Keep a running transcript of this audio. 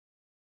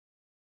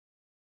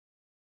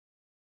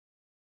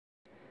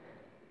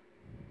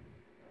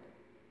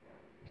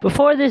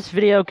Before this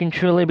video can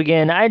truly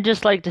begin, I'd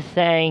just like to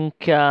thank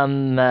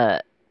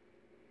Artsay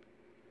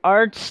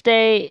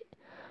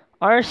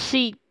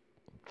RC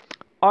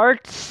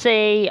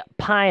Artsay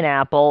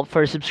Pineapple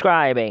for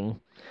subscribing.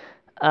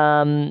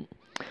 Um,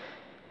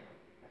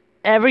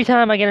 every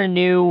time I get a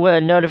new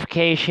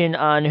notification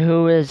on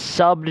who is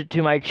subbed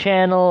to my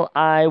channel,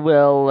 I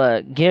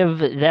will give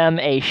them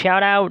a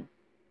shout out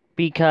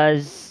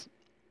because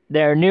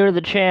they're new to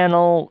the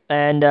channel,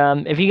 and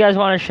if you guys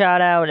want a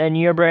shout out and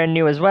you're brand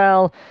new as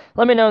well,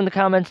 let me know in the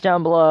comments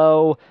down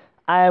below.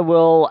 I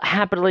will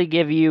happily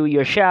give you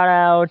your shout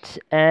out,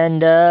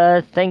 and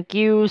thank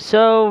you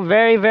so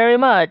very, very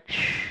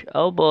much.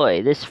 Oh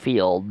boy, this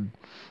field.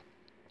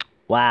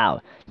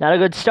 Wow, not a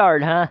good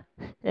start, huh?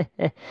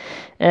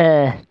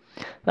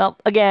 Well,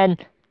 again,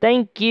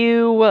 thank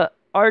you,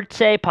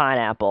 Artsay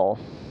Pineapple,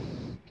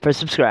 for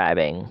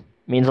subscribing.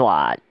 Means a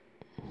lot.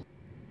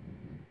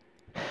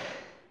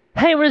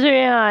 Hey, what's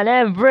going on,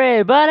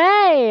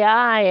 everybody?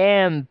 I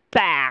am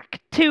back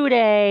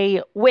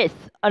today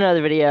with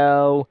another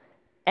video,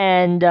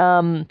 and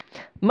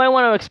might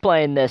want to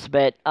explain this a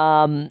bit.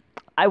 I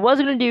was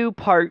gonna do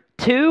part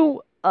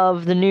 2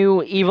 of the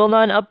new Evil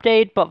Nun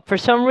update, but for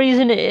some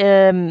reason,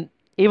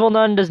 Evil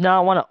Nun does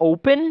not want to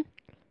open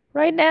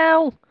right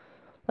now.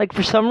 Like,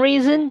 for some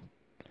reason.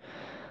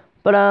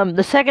 But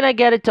the second I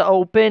get it to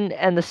open,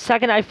 and the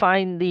second I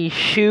find the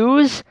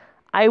shoes,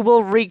 I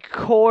will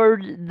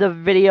record the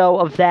video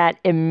of that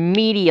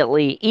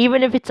immediately,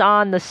 even if it's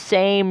on the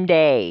same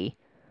day.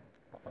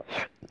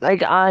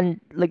 Even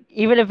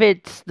if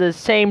it's the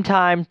same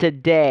time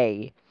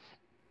today.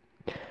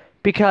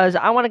 Because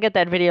I want to get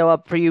that video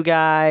up for you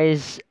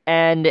guys,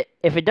 and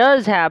if it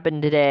does happen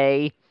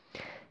today,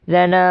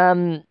 then,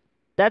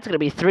 that's going to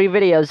be 3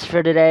 videos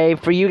for today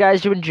for you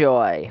guys to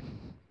enjoy.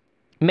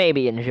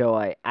 Maybe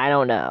enjoy, I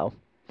don't know.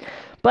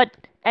 But,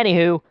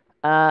 anywho,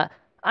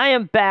 I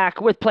am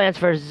back with Plants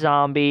vs.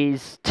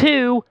 Zombies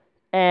 2,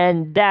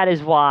 and that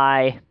is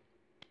why.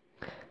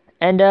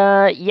 And,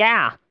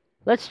 yeah,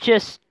 let's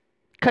just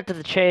cut to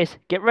the chase,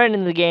 get right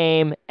into the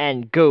game,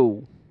 and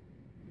go.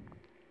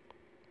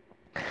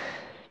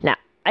 Now,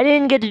 I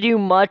didn't get to do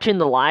much in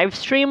the live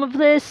stream of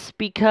this,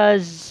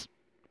 because,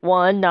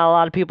 one, not a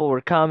lot of people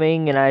were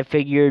coming, and I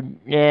figured,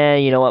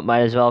 you know what,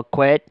 might as well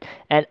quit,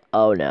 and,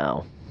 oh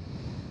no.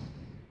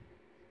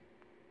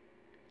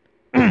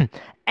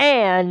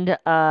 And,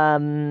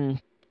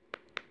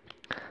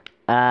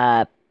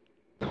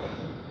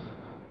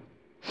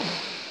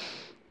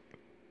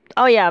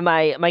 oh yeah,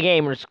 my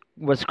game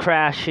was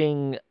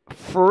crashing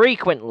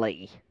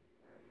frequently.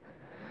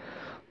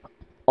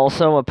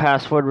 Also, a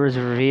password was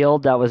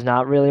revealed that was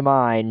not really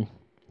mine.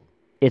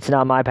 It's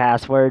not my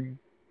password.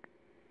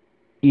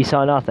 You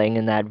saw nothing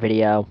in that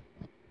video.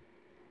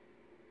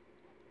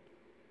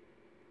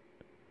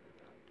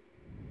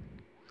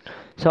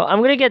 So,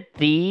 I'm gonna get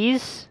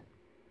these.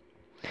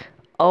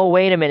 Oh,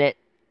 wait a minute.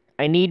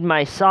 I need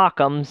my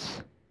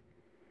sockums.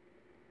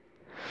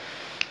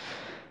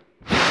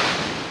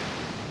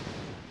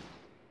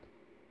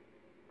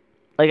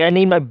 Like, I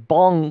need my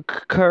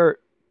bonker.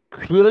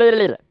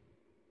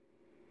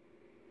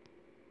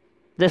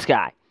 This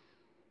guy.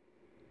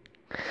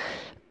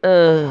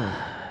 But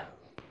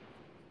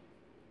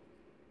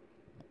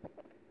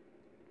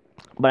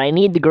I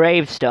need the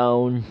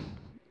gravestone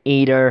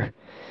eater.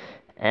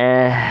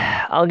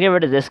 I'll give it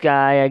to this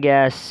guy, I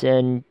guess,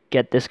 and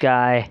get this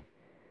guy.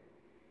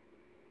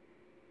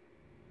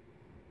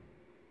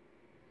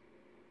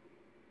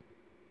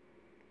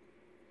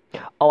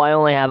 Oh, I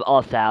only have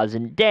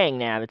 1,000. Dang,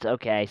 nabbits.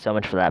 Okay, so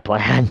much for that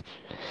plan.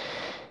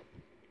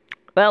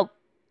 Well,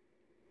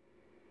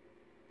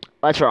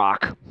 let's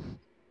rock.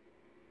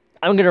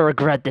 I'm gonna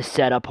regret this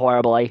setup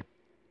horribly.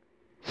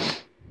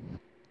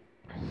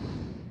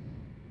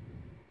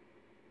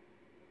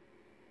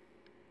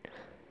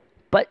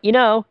 But, you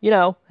know,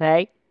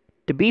 hey,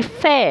 to be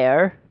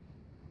fair,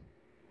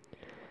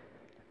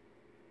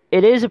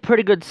 it is a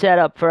pretty good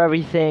setup for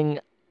everything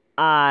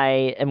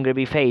I am gonna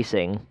be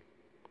facing.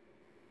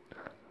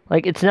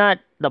 Like, it's not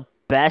the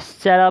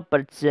best setup,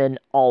 but it's an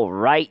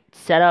alright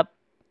setup.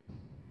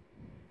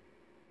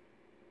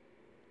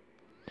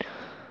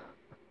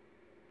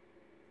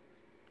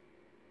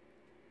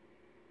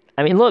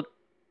 I mean, look,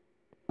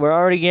 we're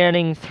already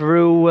getting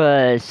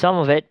through some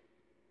of it.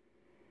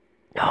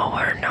 No,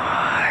 we're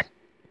not.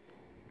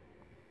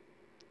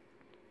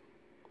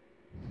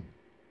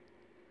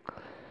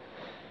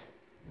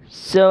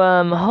 So,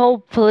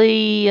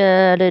 hopefully,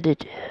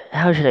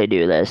 how should I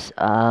do this?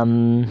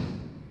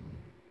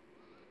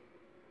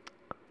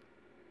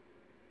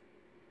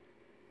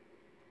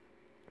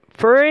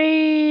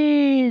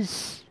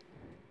 Freeze!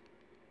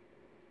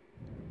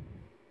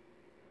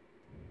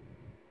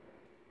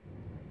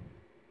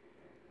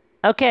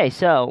 Okay,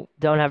 so,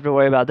 don't have to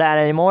worry about that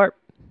anymore.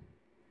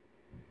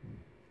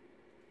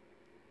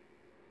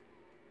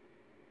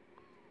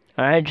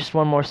 Alright, just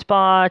one more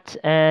spot,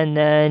 and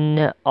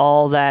then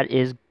all that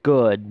is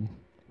good.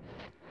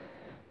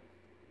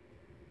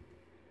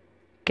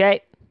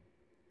 Okay.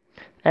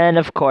 And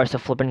of course, a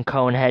flippin'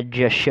 cone head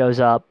just shows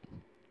up.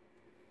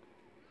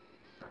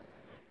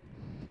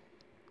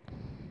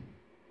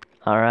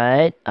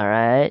 Alright,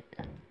 alright.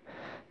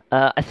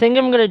 I think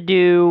I'm gonna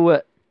do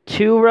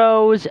 2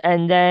 rows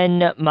and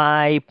then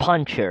my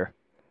puncher.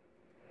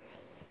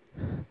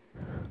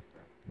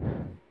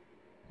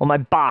 Well, my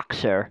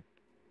boxer.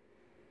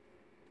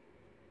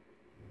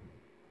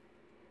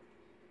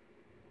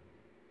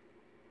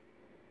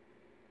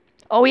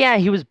 Oh yeah,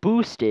 he was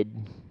boosted.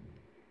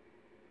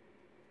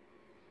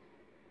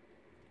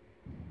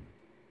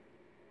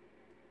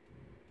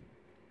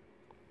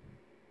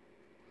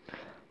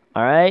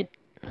 Alright.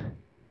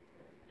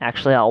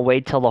 Actually, I'll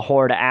wait till the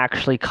horde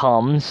actually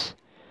comes.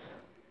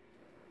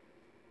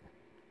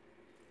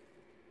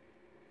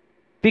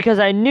 Because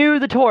I knew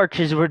the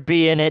torches would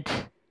be in it.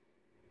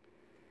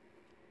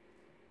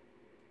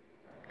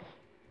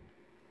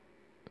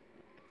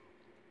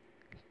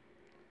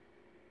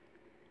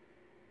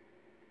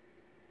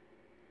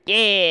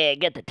 Yeah,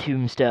 get the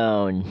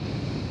tombstone.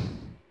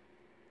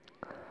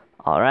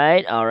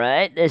 Alright,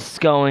 alright. This is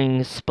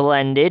going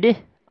splendid,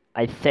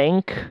 I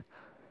think.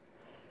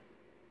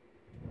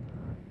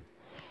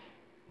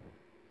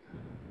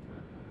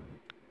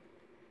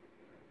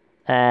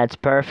 That's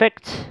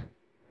perfect.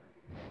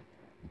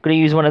 I'm gonna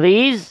use one of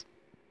these,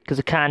 because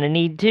I kinda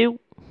need to.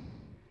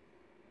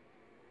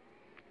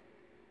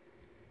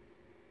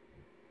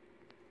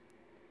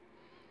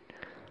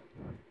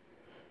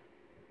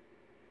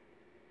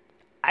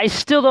 I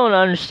still don't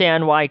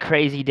understand why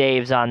Crazy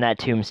Dave's on that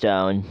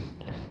tombstone.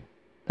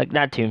 Like,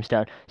 not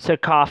tombstone,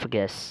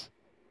 sarcophagus.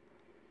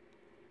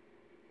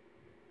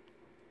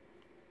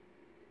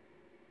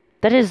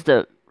 That is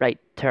the right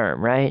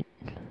term, right?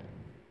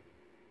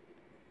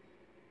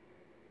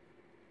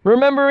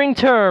 Remembering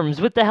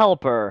terms with the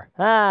helper.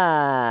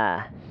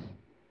 Ah.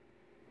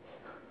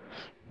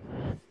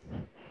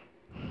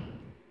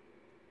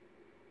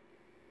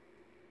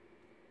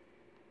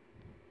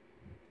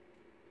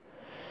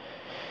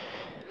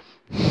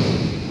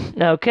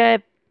 Okay.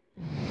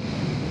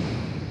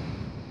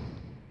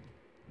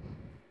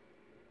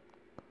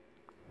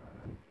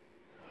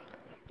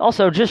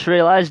 Also, just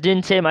realized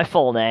didn't say my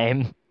full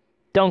name.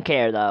 Don't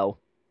care, though.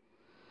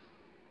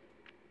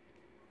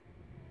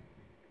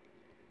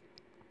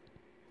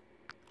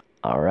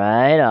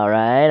 Alright,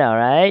 alright,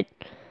 alright.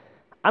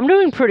 I'm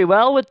doing pretty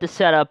well with the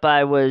setup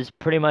I was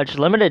pretty much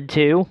limited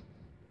to.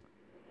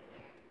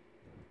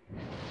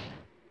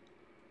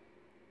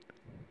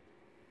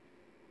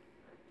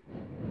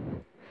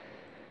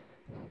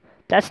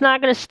 That's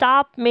not gonna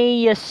stop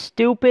me, you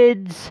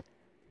stupids.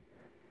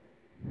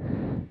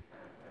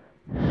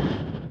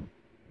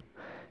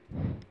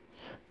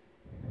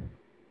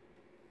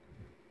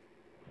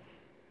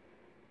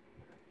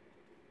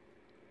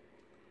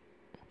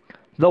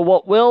 Though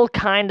what will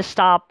kind of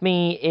stop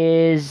me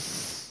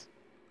is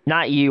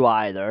not you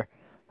either.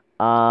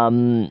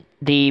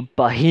 The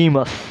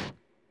behemoth.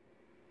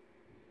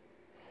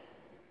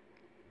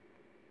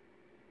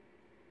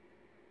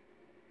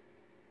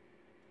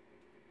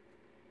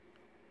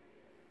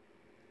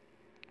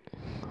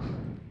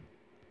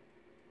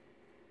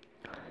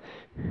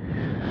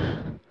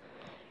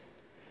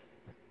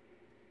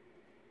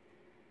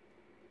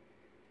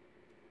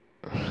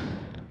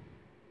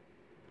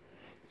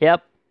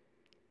 Yep.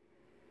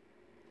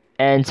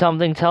 And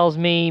something tells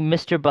me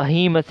Mr.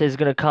 Behemoth is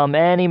gonna come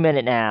any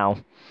minute now.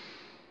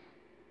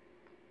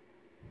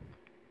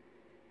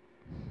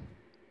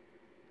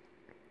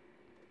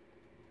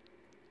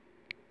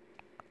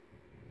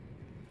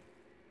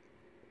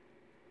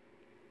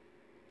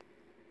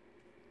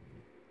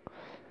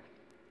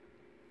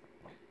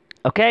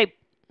 Okay.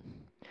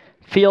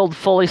 Field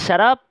fully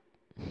set up.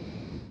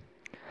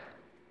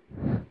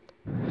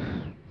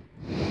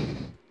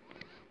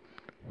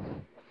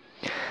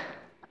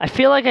 I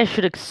feel like I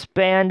should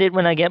expand it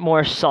when I get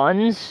more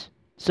suns,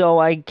 so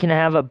I can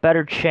have a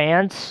better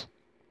chance.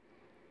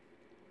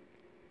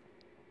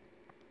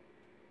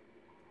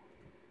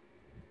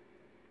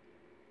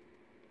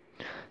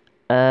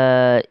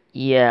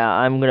 Yeah,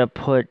 I'm gonna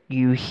put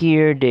you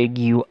here, dig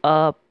you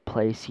up,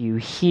 place you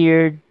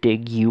here,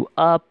 dig you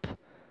up.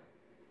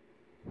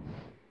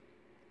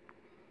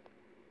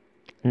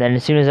 And then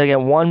as soon as I get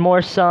one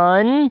more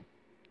sun...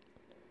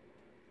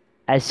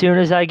 As soon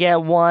as I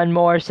get one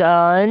more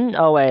sun...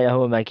 Oh, wait,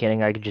 who am I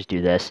kidding? I could just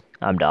do this.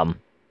 I'm dumb.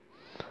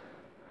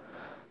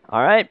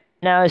 Alright,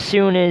 now as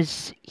soon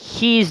as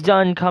he's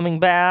done coming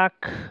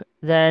back,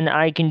 then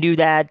I can do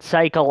that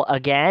cycle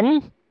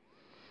again.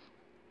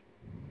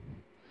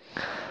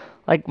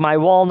 Like my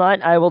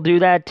walnut, I will do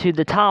that to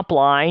the top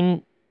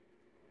line.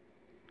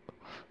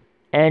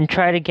 And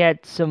try to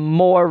get some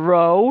more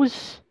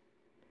rows.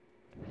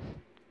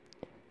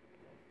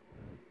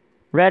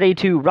 Ready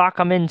to rock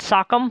 'em and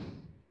sock 'em.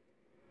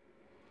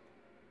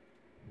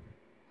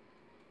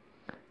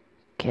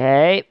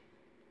 Okay.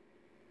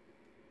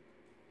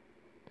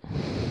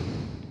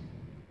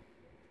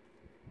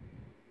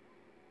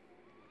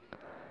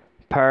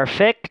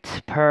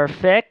 Perfect,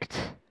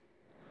 perfect.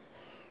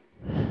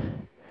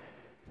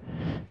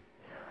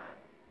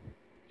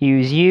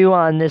 Use you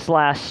on this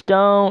last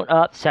stone.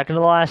 Oh, second to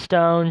the last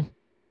stone.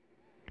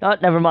 Oh,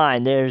 never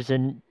mind. There's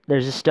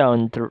a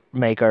stone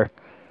maker.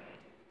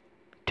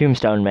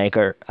 tombstone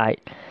maker. I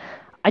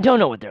don't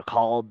know what they're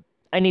called.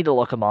 I need to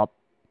look them up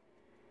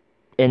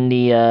in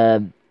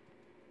the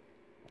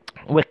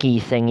wiki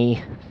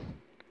thingy.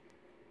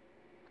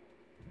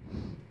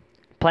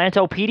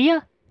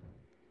 Plantopedia?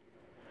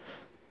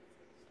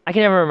 I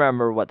can never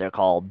remember what they're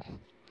called.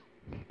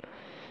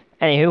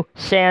 Anywho,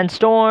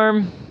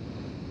 sandstorm.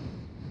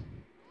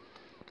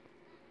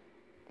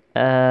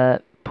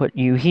 Put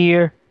you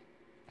here.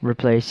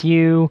 Replace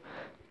you.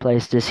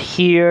 Place this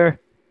here.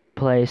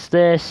 Place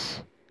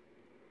this.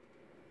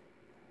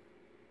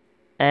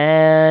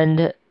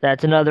 And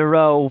that's another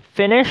row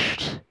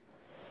finished.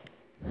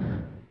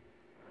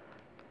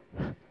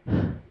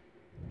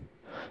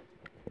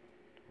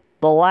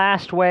 The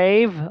last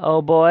wave.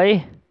 Oh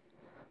boy.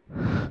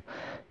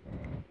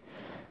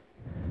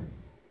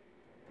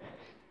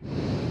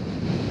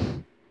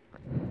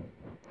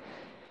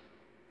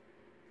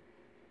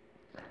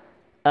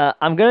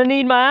 I'm gonna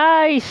need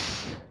my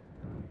ice.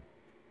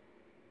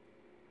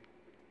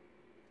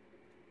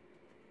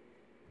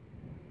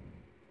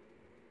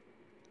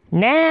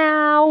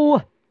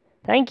 Now.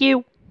 Thank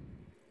you.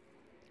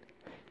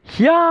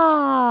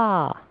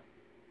 Yeah.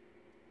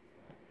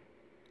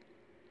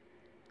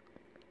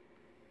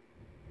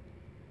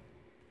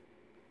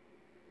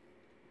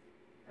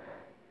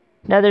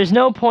 Now, there's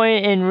no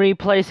point in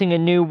replacing a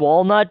new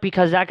walnut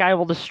because that guy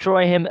will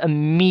destroy him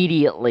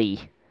immediately.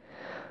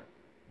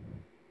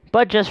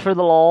 But just for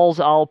the lulz,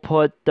 I'll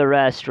put the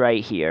rest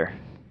right here.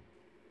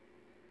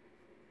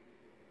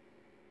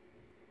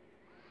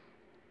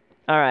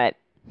 Alright.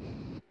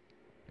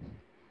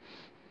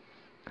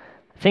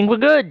 I think we're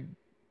good.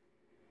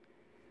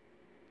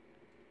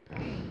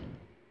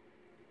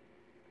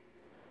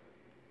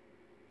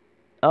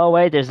 Oh,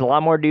 wait, there's a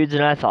lot more dudes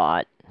than I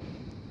thought.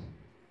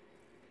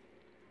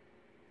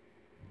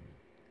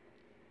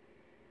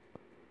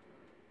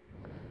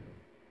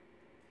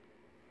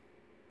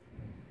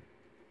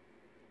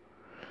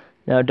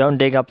 No, don't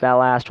dig up that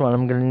last one.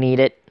 I'm gonna need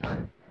it.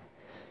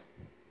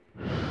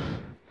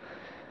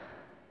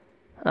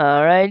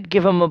 Alright,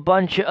 give him a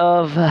bunch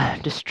of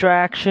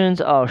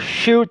distractions. Oh,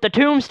 shoot, the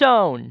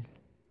tombstone!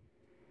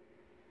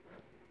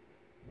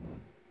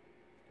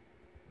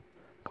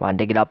 Come on,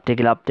 dig it up, dig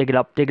it up, dig it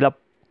up, dig it up.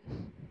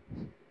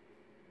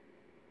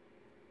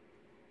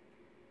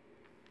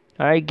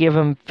 Alright, give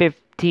him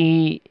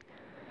 50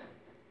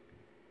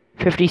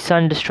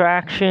 sun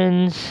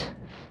distractions.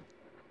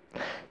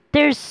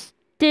 There's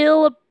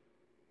still a...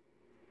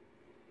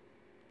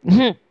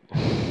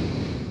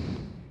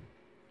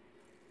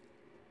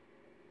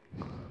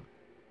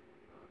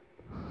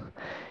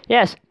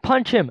 Yes,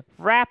 punch him.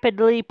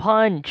 Rapidly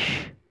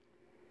punch.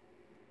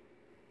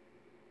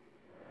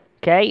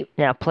 Okay,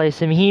 now place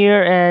him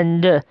here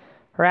and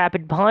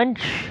rapid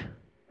punch.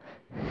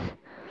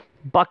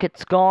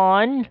 Bucket's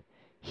gone.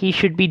 He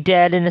should be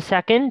dead in a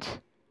second.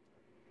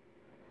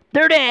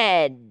 They're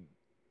dead!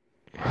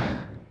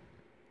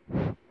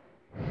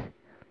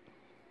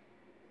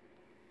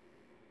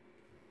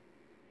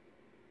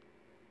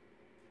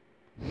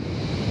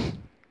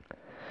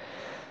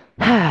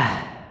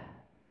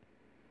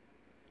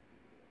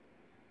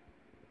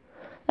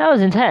 That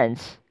was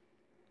intense.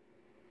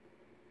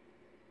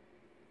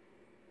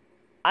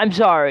 I'm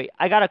sorry,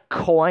 I got a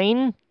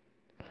coin?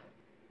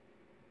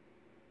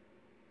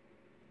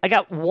 I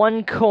got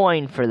 1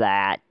 coin for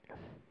that.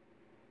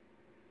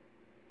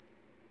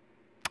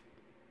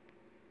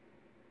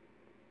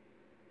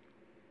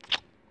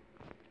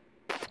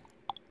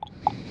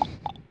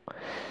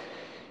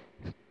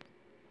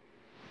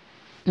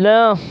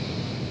 No.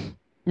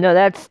 No,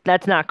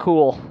 that's not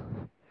cool.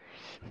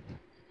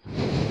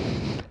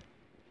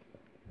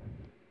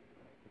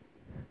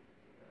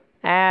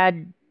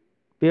 Add.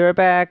 Be right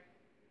back.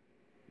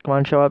 Come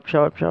on, show up,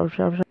 show up, show up,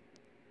 show up, show up.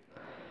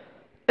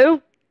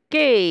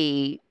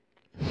 Okay.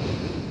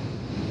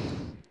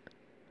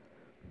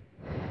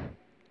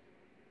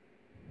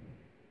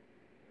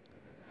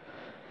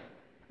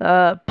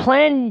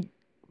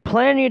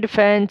 Plan your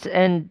defense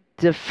and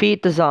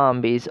defeat the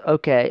zombies.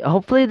 Okay,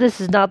 hopefully this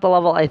is not the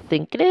level I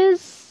think it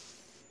is.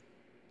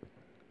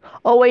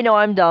 Oh wait, no,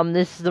 I'm dumb.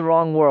 This is the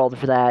wrong world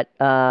for that.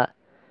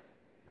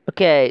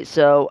 Okay,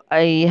 so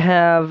I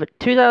have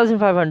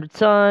 2,500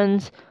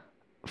 suns.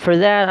 For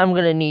that, I'm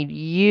gonna need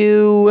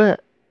you,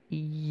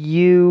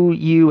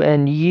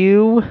 and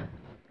you,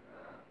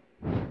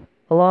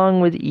 along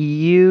with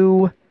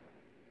you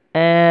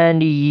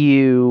and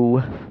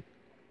you.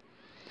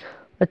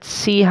 Let's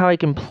see how I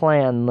can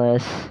plan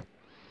this.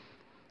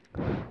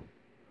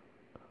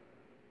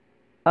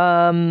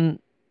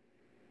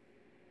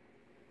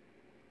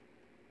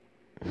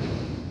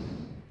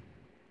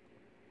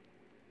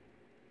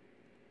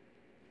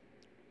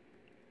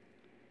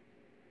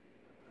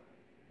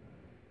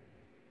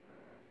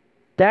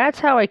 That's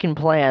how I can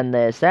plan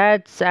this.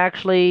 That's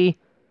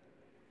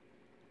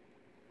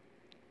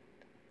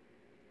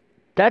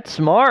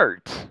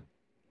smart.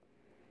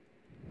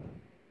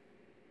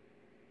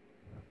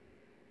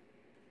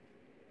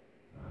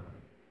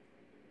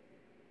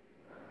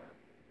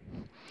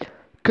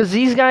 Because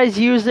these guys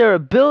use their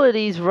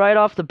abilities right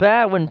off the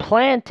bat when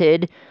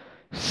planted,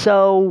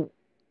 so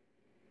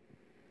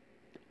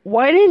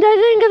why didn't I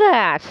think of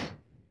that?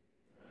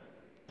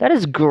 That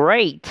is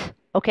great.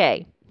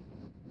 Okay.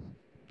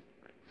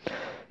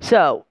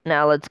 So,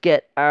 now let's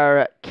get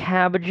our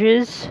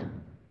cabbages.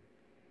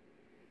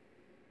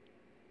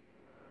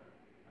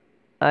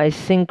 I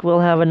think we'll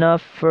have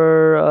enough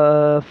for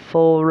a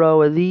full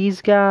row of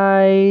these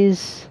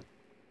guys.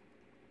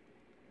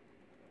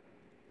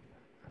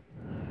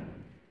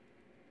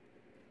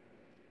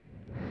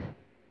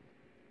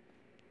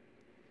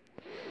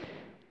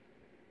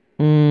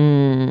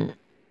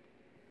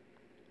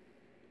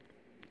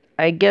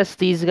 I guess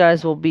these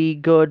guys will be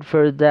good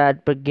for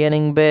that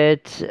beginning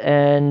bit,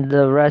 and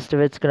the rest of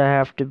it's gonna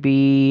have to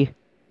be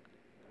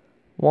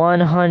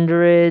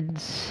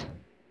 100s.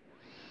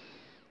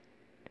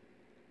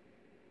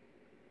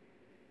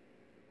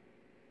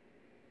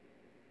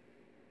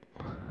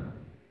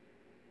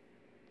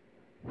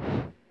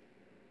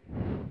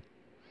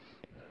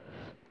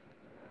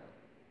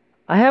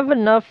 I have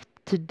enough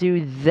to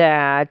do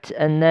that,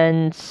 and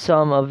then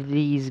some of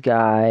these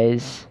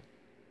guys.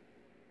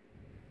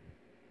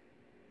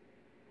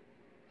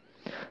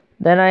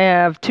 Then I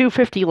have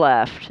 250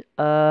 left.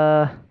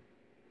 I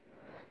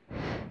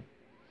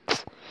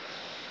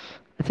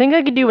think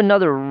I could do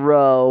another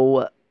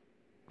row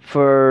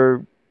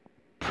for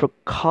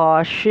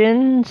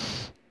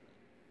precautions.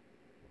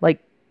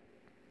 Like,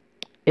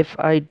 if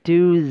I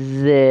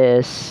do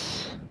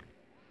this...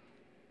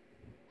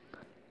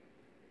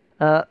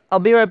 I'll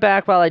be right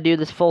back while I do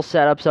this full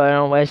setup so I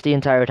don't waste the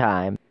entire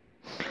time.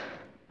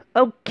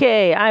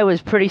 Okay, I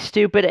was pretty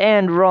stupid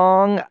and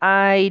wrong.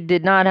 I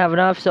did not have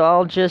enough, so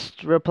I'll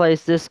just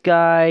replace this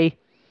guy.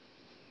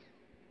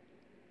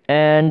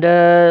 And,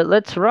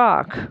 let's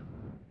rock.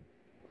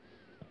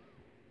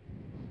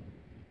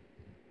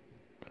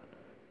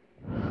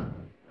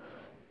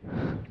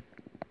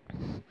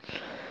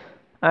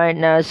 Alright,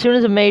 now as soon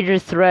as a major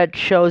threat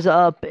shows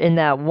up in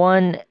that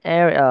one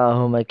area... Oh,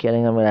 who am I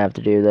kidding? I'm gonna have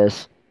to do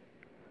this.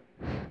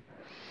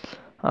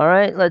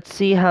 Alright, let's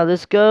see how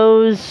this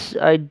goes.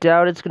 I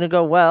doubt it's gonna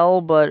go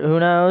well, but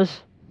who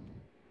knows?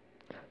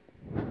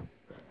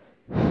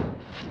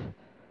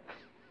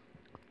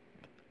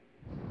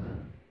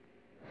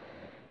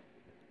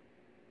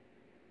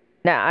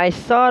 Now, I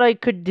thought I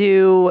could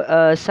do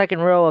a second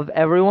row of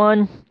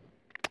everyone,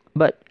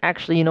 but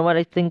actually, you know what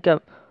I think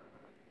of?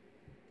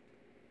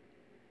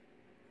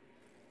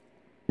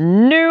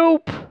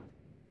 Nope!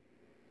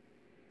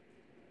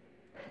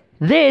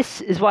 This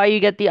is why you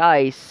get the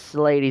ice,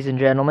 ladies and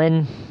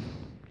gentlemen.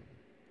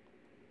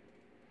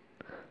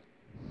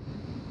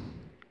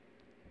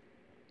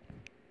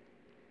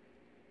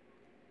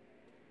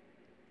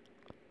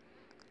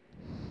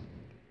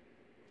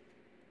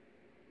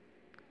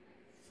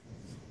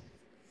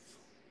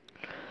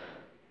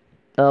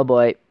 Oh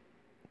boy.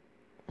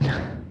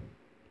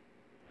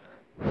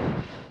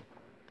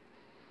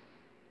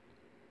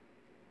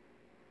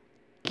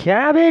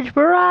 Cabbage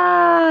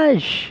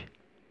barrage!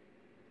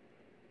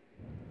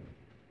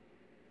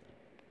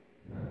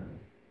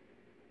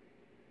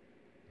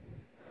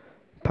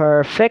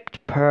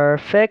 Perfect,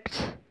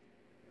 perfect.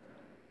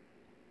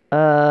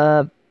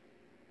 Gonna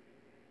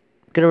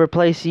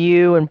replace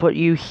you and put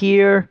you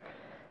here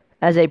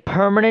as a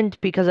permanent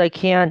because I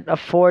can't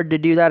afford to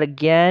do that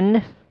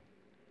again.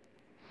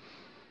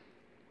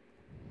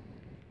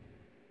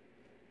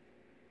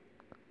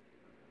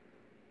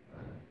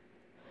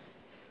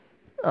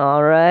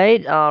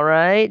 Alright,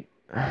 alright.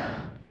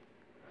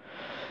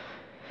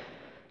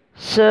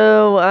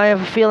 So, I have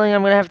a feeling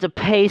I'm gonna have to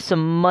pay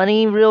some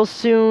money real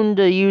soon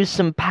to use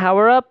some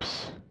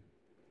power-ups.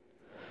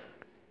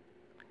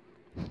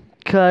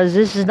 Because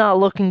this is not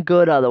looking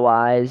good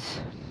otherwise.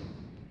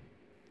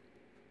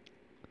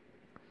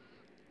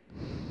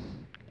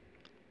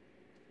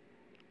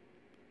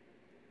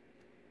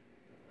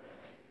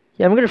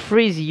 Yeah, I'm gonna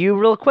freeze you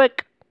real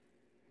quick.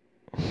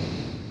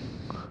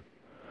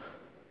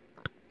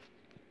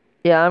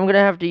 Yeah, I'm gonna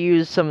have to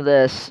use some of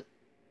this.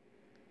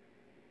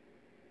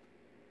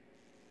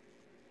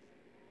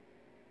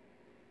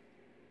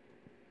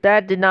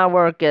 That did not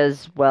work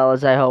as well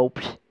as I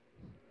hoped.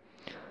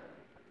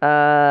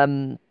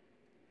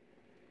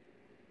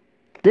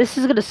 This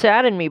is gonna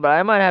sadden me, but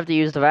I might have to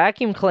use the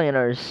vacuum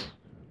cleaners.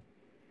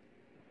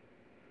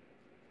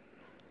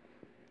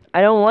 I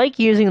don't like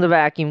using the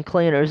vacuum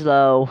cleaners,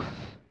 though.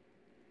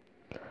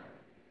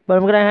 But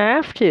I'm gonna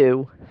have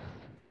to.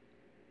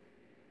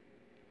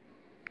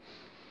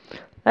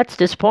 That's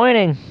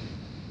disappointing.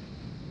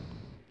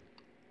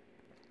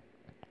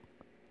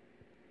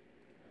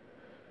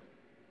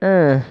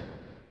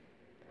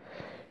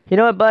 You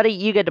know what, buddy?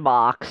 You get the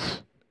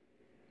box.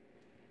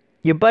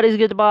 Your buddies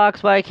get the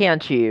box, why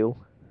can't you?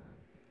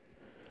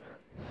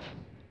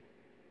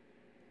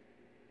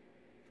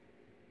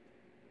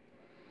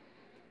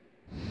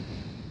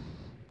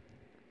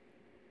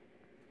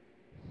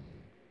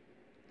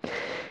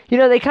 You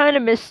know, they kind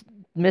of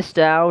missed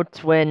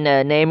out when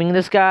naming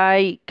this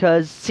guy,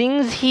 because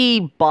since he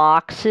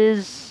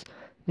boxes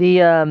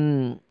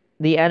the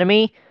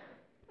enemy,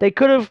 they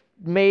could have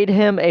made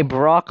him a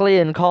broccoli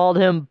and called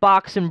him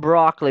Boxin'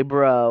 Broccoli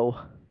Bro.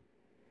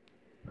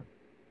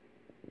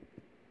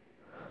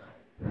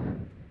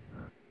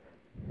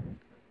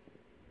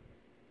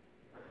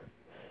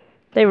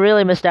 They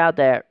really missed out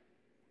there.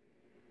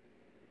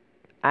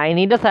 I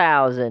need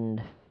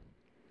 1,000.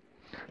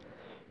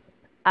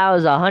 I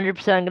was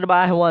 100% gonna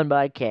buy one, but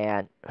I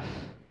can't.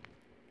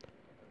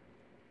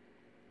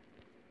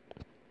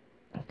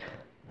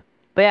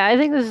 But yeah, I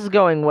think this is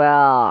going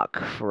well.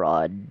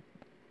 Crud.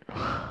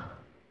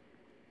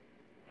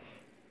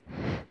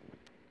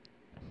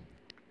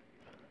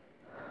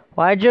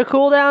 Why'd your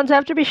cooldowns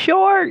have to be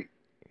short?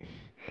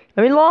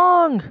 I mean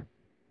long.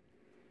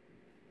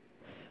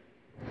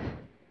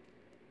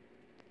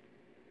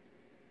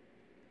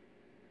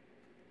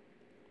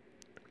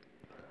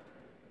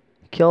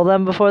 Kill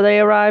them before they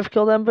arrive.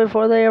 Kill them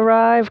before they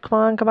arrive. Come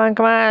on, come on,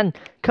 come on.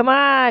 Come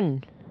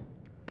on.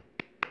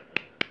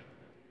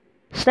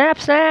 Snap,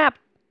 snap.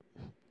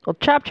 Well,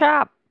 chop,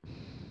 chop.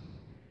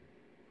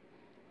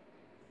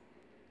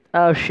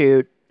 Oh,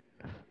 shoot.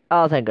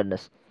 Oh, thank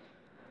goodness.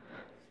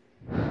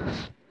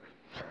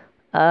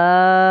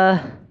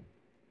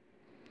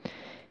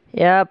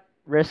 Yep.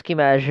 Risky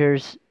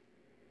measures.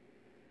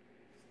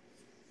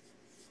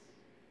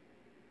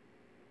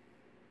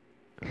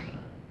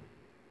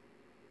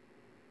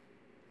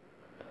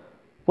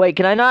 Wait,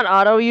 can I not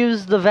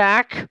auto-use the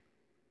vac?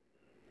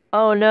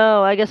 Oh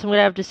no, I guess I'm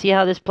gonna have to see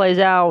how this plays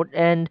out,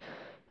 and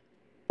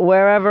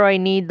wherever I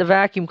need the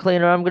vacuum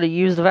cleaner, I'm gonna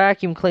use the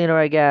vacuum cleaner,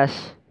 I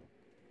guess.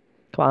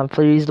 Come on,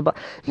 freeze the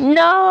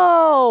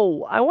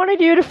No! I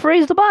wanted you to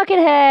freeze the bucket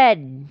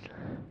head!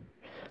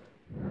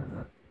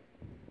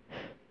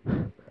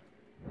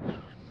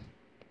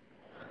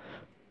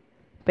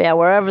 But yeah,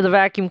 wherever the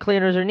vacuum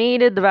cleaners are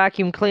needed, the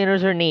vacuum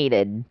cleaners are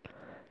needed.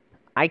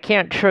 I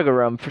can't trigger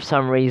them for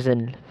some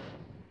reason.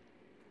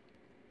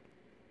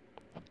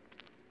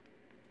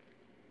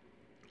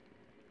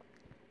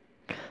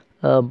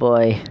 Oh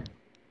boy.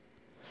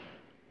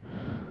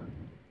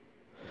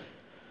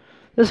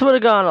 This would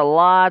have gone a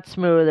lot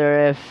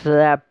smoother if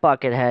that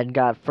bucket head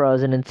got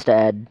frozen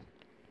instead.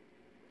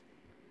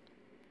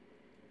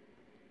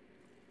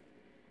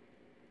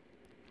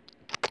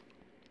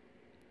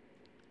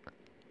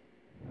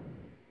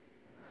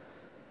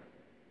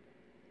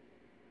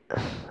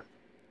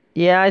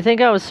 Yeah, I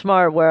think I was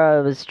smart where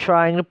I was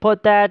trying to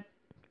put that.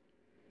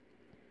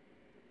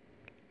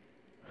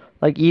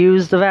 Like,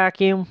 use the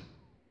vacuum.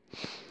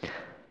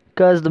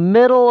 Because the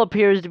middle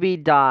appears to be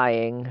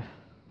dying.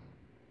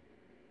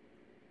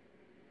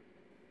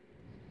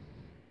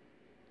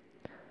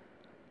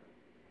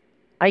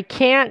 I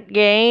can't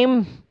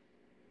game.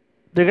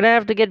 They're gonna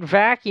have to get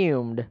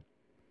vacuumed.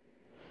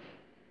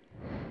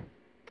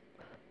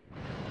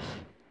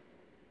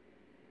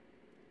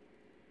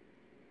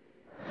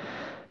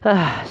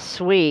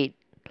 Sweet.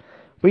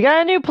 We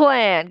got a new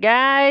plant,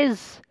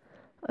 guys.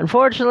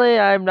 Unfortunately,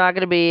 I'm not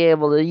gonna be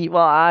able to.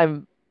 Well,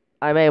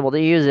 I'm able to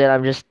use it.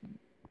 I'm just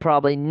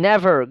probably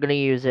never gonna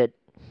use it.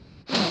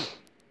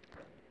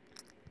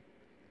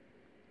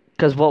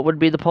 Because what would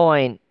be the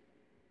point?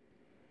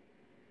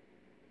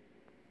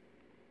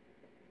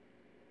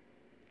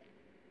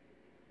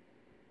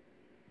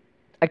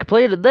 I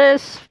completed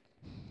this.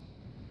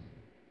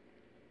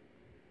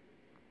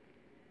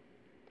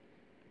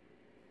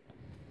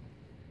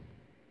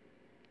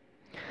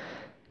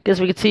 Guess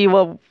we could see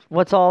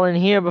what's all in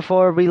here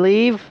before we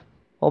leave.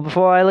 Well,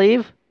 before I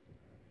leave.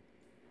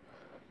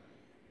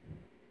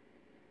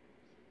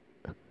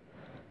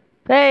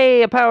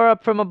 Hey, a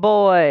power-up from a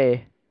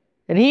boy.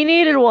 And he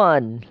needed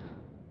one.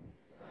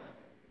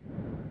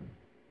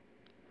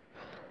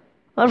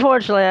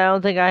 Unfortunately, I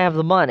don't think I have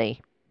the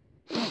money.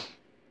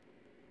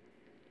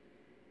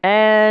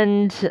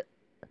 And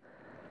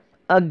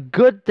a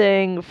good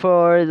thing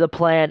for the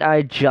plant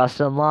I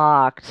just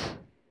unlocked.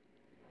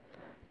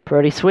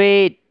 Pretty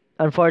sweet.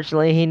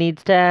 Unfortunately, he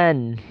needs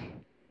 10.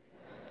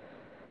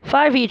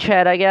 5 each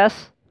head, I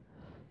guess.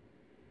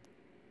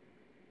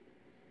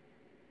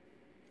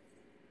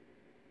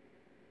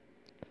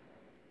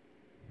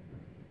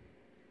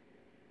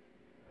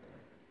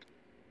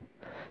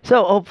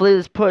 So, hopefully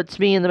this puts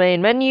me in the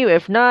main menu.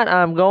 If not,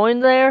 I'm going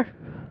there.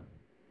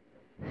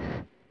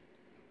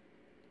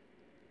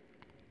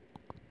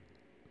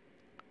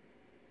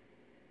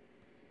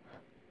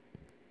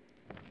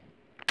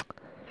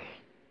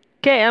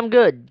 Okay, I'm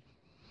good.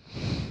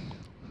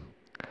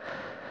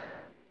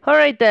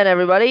 Alright then,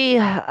 everybody.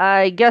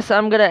 I guess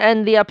I'm gonna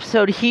end the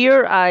episode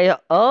here.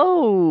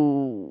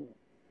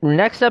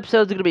 Next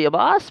episode's gonna be a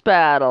boss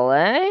battle,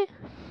 eh?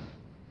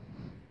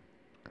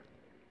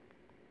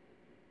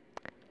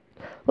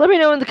 Let me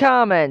know in the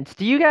comments.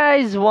 Do you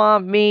guys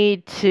want me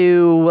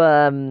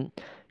to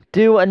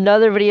do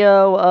another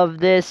video of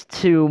this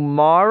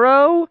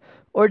tomorrow?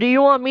 Or do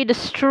you want me to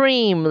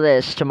stream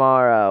this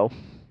tomorrow?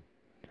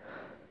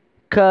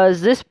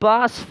 Because this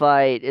boss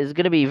fight is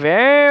going to be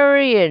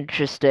very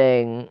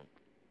interesting.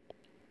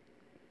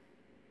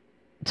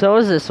 So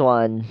is this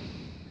one.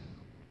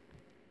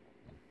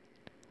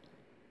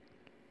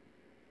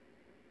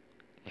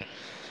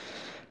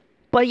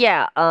 But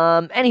yeah,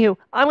 anywho,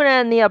 I'm gonna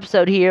end the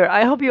episode here.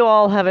 I hope you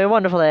all have a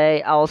wonderful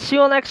day. I'll see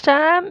you all next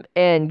time,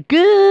 and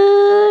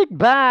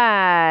goodbye.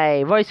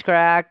 Voice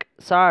crack.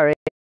 Sorry.